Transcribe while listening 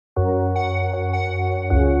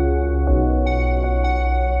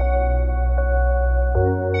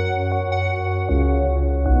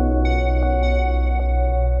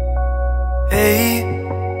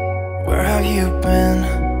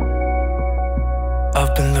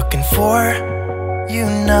I've been looking for you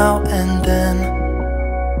now and then,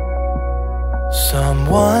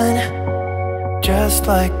 someone just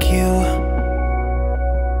like you,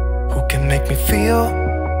 who can make me feel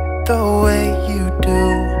the way you do.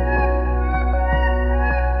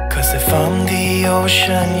 'Cause if I'm the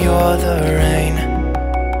ocean, you're the rain.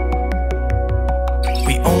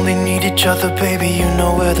 We only need each other, baby, you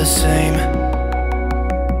know we're the same.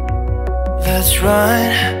 Let's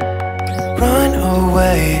run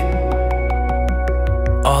away.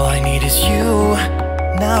 All I need is you,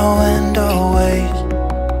 now and always.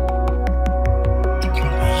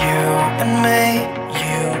 You and me,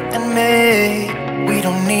 you and me. We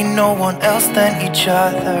don't need no one else than each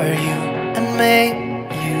other. You and me,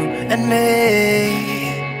 you and me.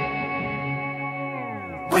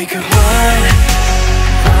 We could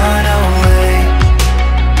run away.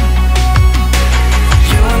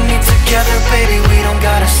 You and me together, baby, we don't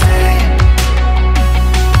gotta stay.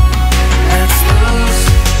 Let's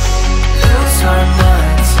lose our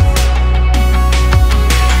minds.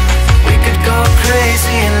 We could go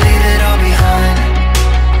crazy and leave it all behind.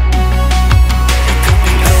 It could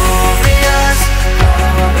be glorious,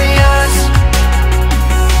 glorious,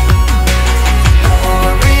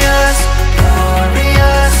 glorious,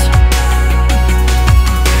 glorious.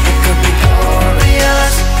 It could be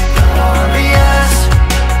glorious, glorious,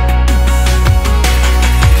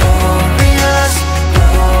 glorious,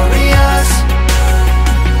 glorious.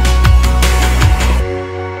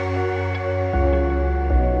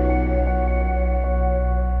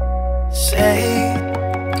 Say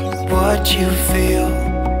what you feel.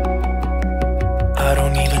 I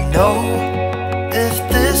don't even know if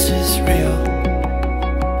this is real.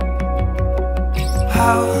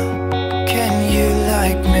 How can you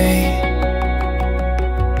like me?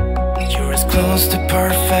 You're as close to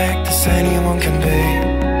perfect as anyone can be.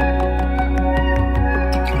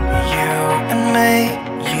 You and me,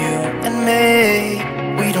 you and me.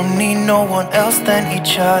 We don't need no one else than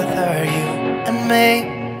each other. You and me,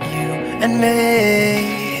 you and me.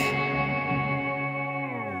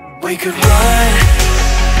 We could run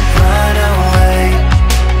away.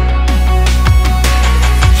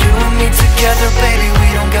 You and me together, baby, we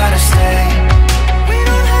don't gotta stay. We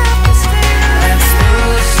don't have to stay. Let's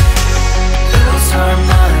lose our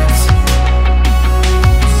minds.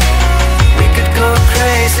 We could go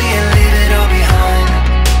crazy and leave it all behind.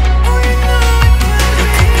 It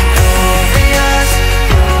could be glorious,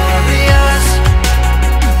 glorious,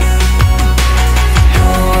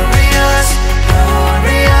 glorious,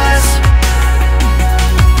 glorious.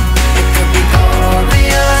 It could be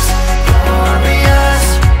glorious, glorious,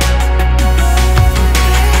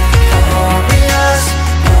 glorious,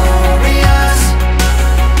 glorious.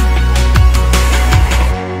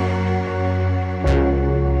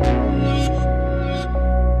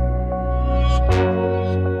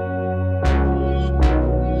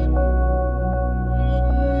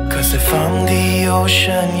 'Cause if I'm the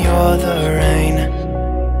ocean, you're the rain.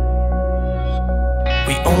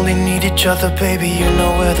 We only need each other, baby, you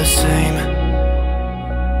know we're the same.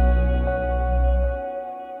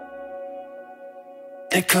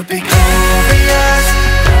 It could be glorious,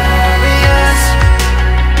 glorious,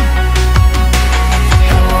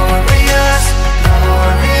 glorious,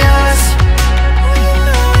 glorious.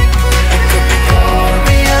 It could be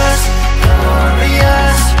glorious,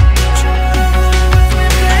 glorious,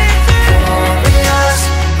 glorious,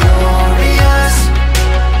 glorious.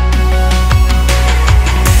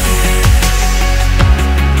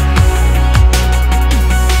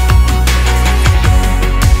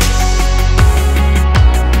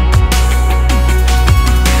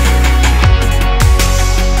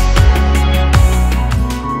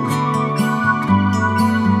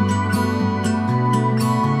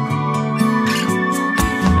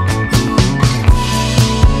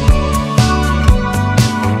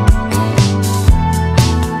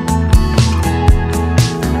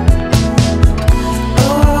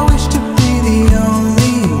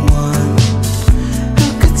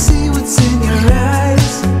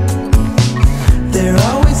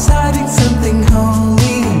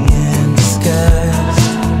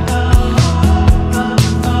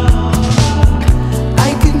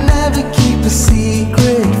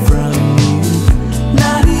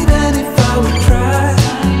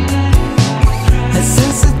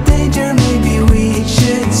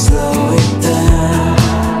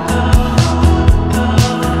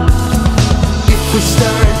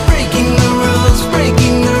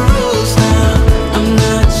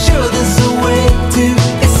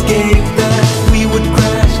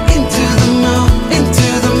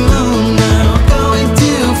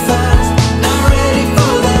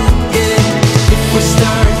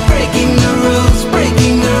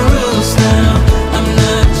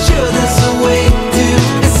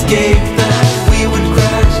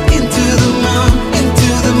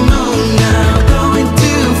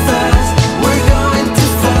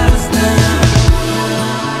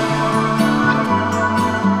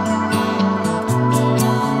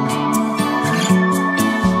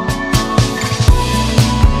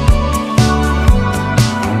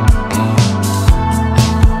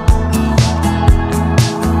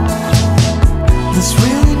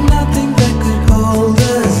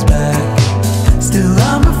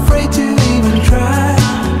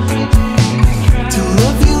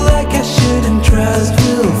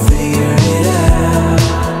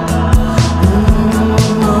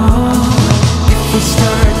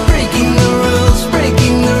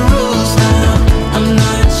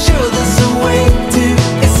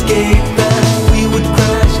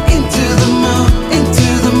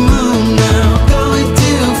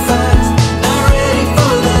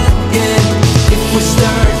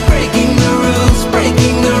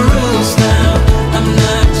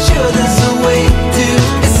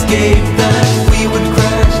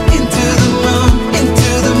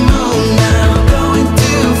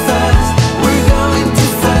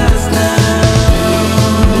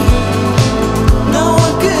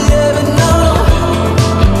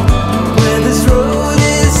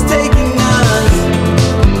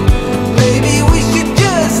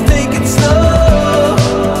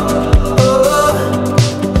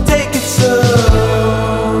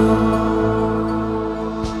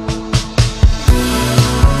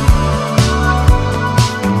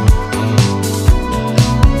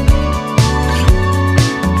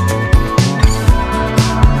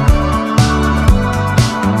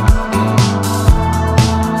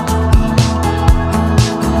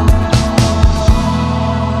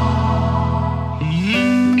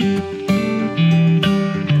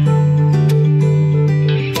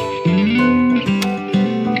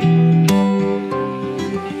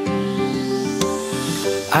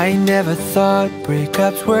 never thought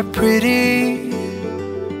breakups were pretty.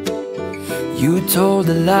 You told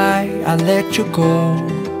a lie, I let you go.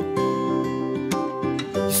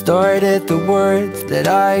 You started the words that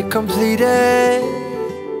I completed,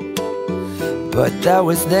 but that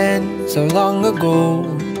was then, so long ago.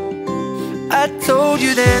 I told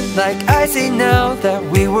you then, like I say now, that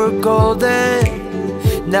we were golden.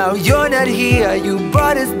 Now you're not here, you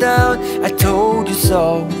brought us down, I told you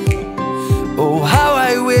so. Oh, how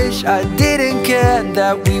I wish I didn't care,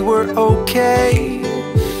 that we were okay,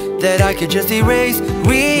 that I could just erase,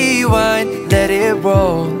 rewind, let it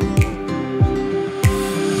roll.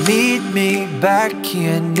 Meet me back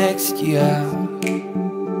here next year,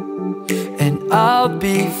 and I'll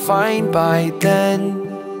be fine by then.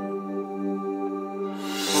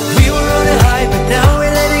 We were on a high, but now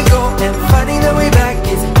we're letting go, and finding the way back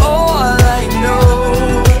is all I know.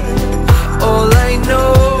 All I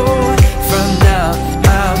know. From now,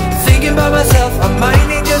 I'm thinking about myself, I'm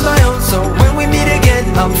minding just my own. So when we meet again,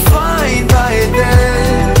 I'm fine by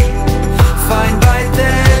then. Fine by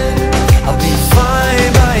then, I'll be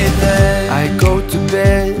fine by then. I go to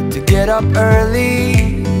bed to get up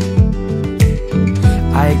early,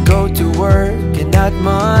 I go to work and not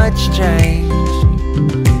much change.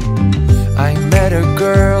 I met a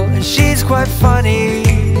girl and she's quite funny,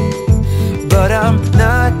 but I'm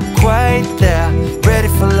not quite there, ready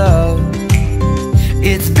for love.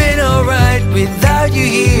 It's been alright without you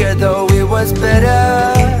here, though it was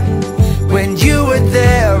better when you were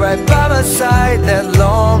there right by my side that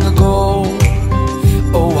long ago.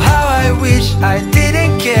 Oh, how I wish I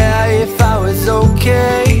didn't care if I was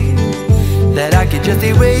okay, that I could just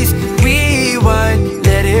erase, rewind,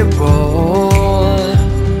 let it roll.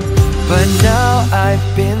 But now I've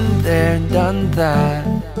been there and done that,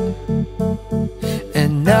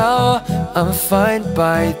 and now I'm fine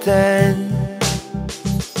by then.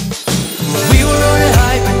 We were on a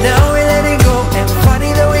high, but now we're letting go, and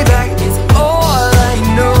finding the way back is all I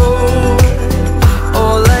know.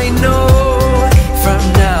 All I know. From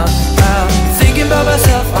now, I'm thinking about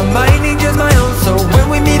myself, I'm minding just my own. So when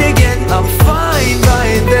we meet again, I'm fine by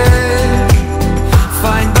then.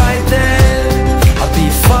 Fine by then, I'll be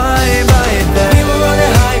fine by then. We were on a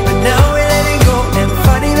high, but now we're letting go, and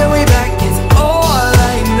finding the way back is all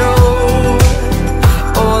I know.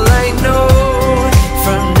 All I know.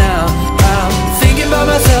 From now, I'm thinking about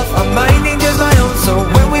myself, I'm minding just my own. So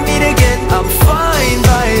when we meet again, I'm fine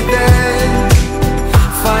by then.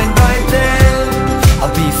 Fine by then,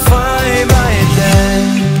 I'll be fine by then.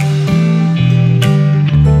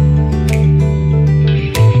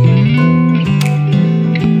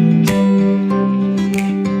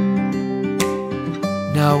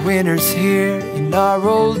 Now winter's here in our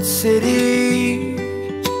old city,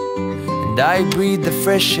 and I breathe the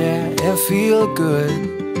fresh air and feel good.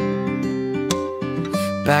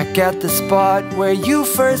 Back at the spot where you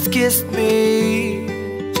first kissed me,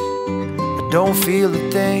 I don't feel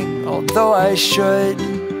a thing, although I should.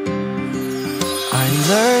 I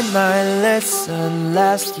learned my lesson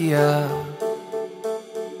last year,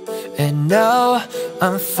 and now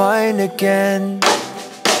I'm fine again.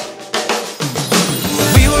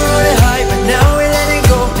 We were on a high, but now we're letting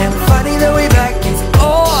go, and finding the way back is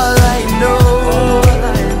all I know.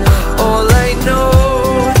 All I know.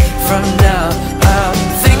 From now, I'm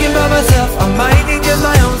thinking about myself, I'm minding just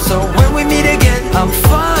my own. So when we meet again, I'm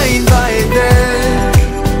fine by then.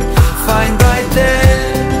 Fine by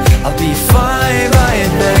then, I'll be fine by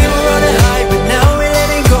then. We were on a high, but now we're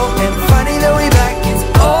letting go, and finding the way back is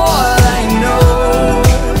all I know.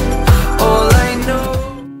 All I know.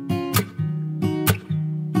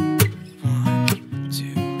 1,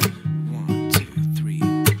 2, 1, 2, 3.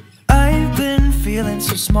 I've been feeling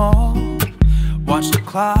so small, watch the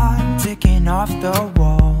clock ticking off the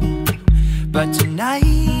wall, but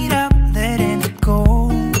tonight I'm letting it go.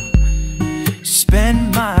 Spend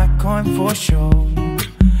my coin for sure.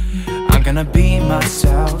 I'm gonna be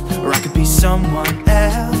myself, or I could be someone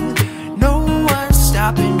else. No one's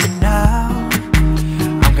stopping me now.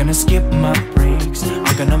 I'm gonna skip my breaks,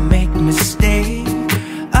 I'm gonna make mistakes.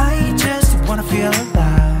 I just wanna feel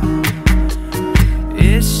alive.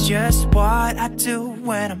 It's just what I do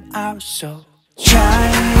when I'm out, so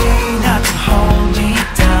try not to hold me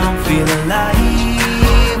down. Feel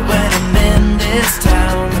alive when I'm in this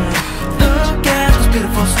town. Look at those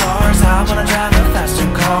beautiful stars, I wanna drive a faster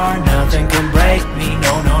car. Nothing can break me,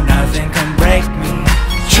 no, no, nothing can break me.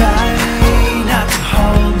 Try not to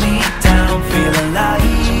hold me down. Feel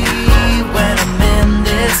alive when I'm in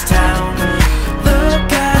this town.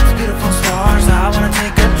 Look at those beautiful stars, I wanna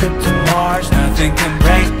take a trip to Mars. Nothing can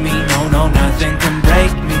break me, no, no, nothing can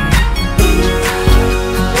break me.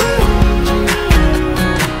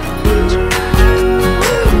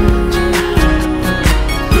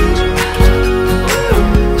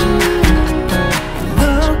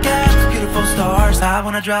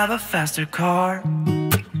 wanna drive a faster car.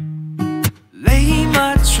 Lay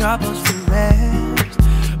my troubles to rest,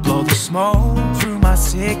 blow the smoke through my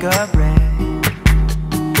cigarette.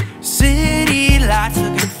 City lights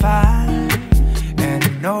looking fine, and I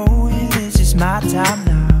know this is my time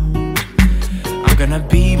now. I'm gonna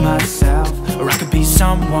be myself, or I could be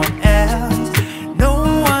someone else. No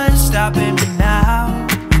one's stopping me now.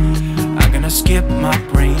 I'm gonna skip my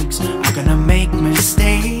breaks, I'm gonna make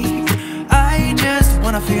mistakes. I just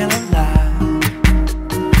wanna feel alive.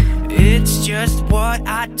 It's just what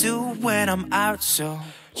I do when I'm out, so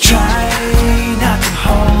try not to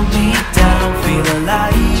hold me down. Feel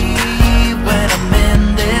alive when I'm in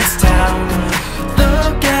this town.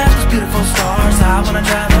 Look at those beautiful stars. I wanna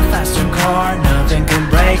drive a faster car. Nothing can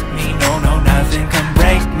break me, no, no, nothing can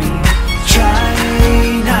break me. Try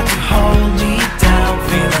not to hold me down.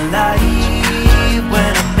 Feel alive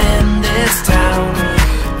when I'm in this town.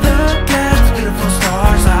 Look at those beautiful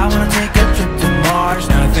stars. I wanna take a trip to Mars.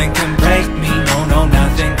 Nothing can break me, no, no,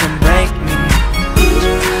 nothing can break me.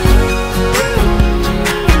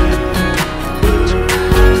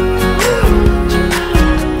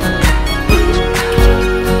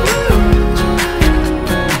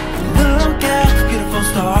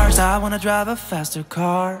 I wanna drive a faster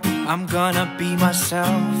car. I'm gonna be myself,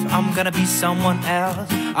 I'm gonna be someone else.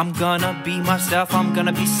 I'm gonna be myself, I'm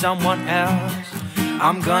gonna be someone else.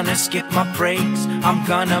 I'm gonna skip my breaks, I'm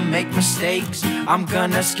gonna make mistakes. I'm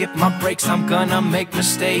gonna skip my breaks, I'm gonna make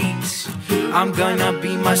mistakes. I'm gonna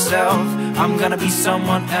be myself, I'm gonna be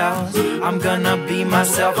someone else. I'm gonna be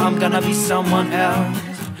myself, I'm gonna be someone else.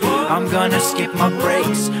 I'm gonna skip my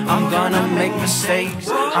breaks, I'm gonna make mistakes.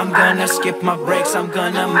 I'm gonna skip my breaks, I'm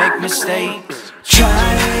gonna make mistakes.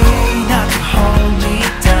 Try not to hold me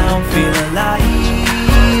down. Feel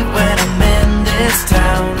alive when I'm in this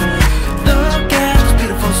town. Look at those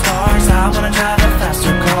beautiful stars. I wanna drive a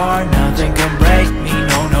faster car. Nothing can break me,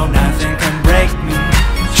 no, no, nothing can break me.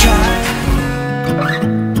 Try.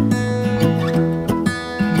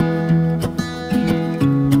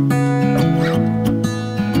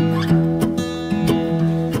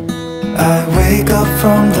 I wake up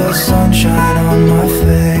from the sunshine on my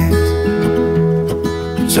face,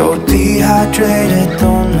 so dehydrated,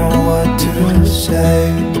 don't know what to say.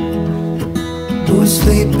 Who's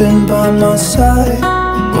sleeping by my side?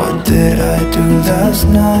 What did I do last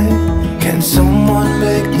night? Can someone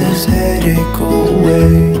make this headache go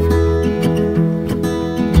away?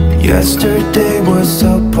 Yesterday was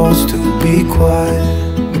supposed to be quiet,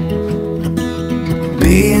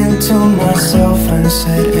 being to myself and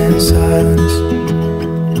sit in silence.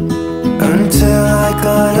 Until I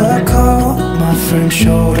got a call, my friend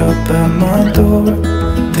showed up at my door.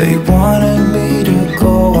 They wanted me to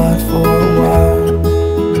go out for a while.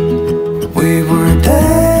 We were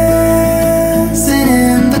dancing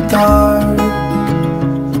in the dark,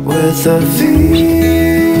 with a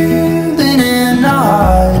feeling in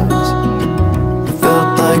our eyes. Felt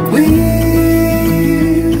like we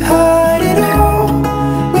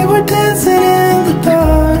dancing in the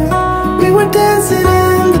dark, we were dancing in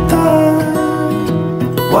the dark.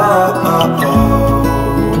 Whoa, oh, oh,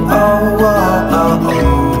 oh, whoa, oh,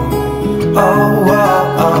 oh, oh,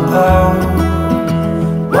 whoa, oh, oh,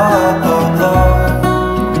 whoa, oh, oh,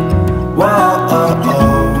 whoa, oh,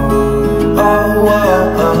 oh, oh,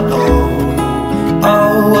 whoa, oh, oh,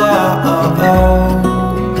 oh, whoa, oh,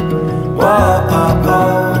 oh, whoa, oh, oh.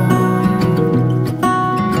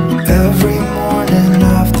 Every morning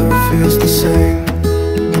after feels the same.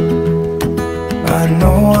 I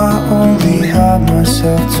know I only have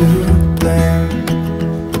myself to blame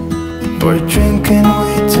for drinking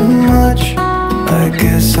way too much. I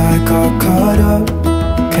guess I got caught up.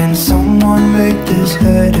 Can someone make this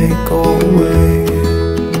headache go away?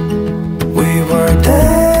 We were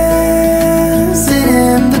dancing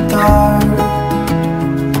in the dark,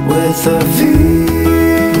 with a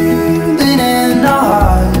feeling in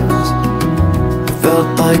our eyes. Felt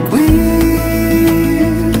like we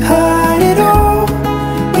had it all.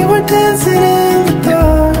 We were dancing in the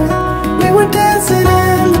dark, we were dancing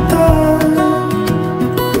in the dark.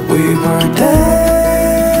 We were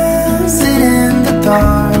dancing in the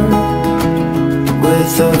dark,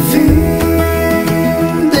 with a feeling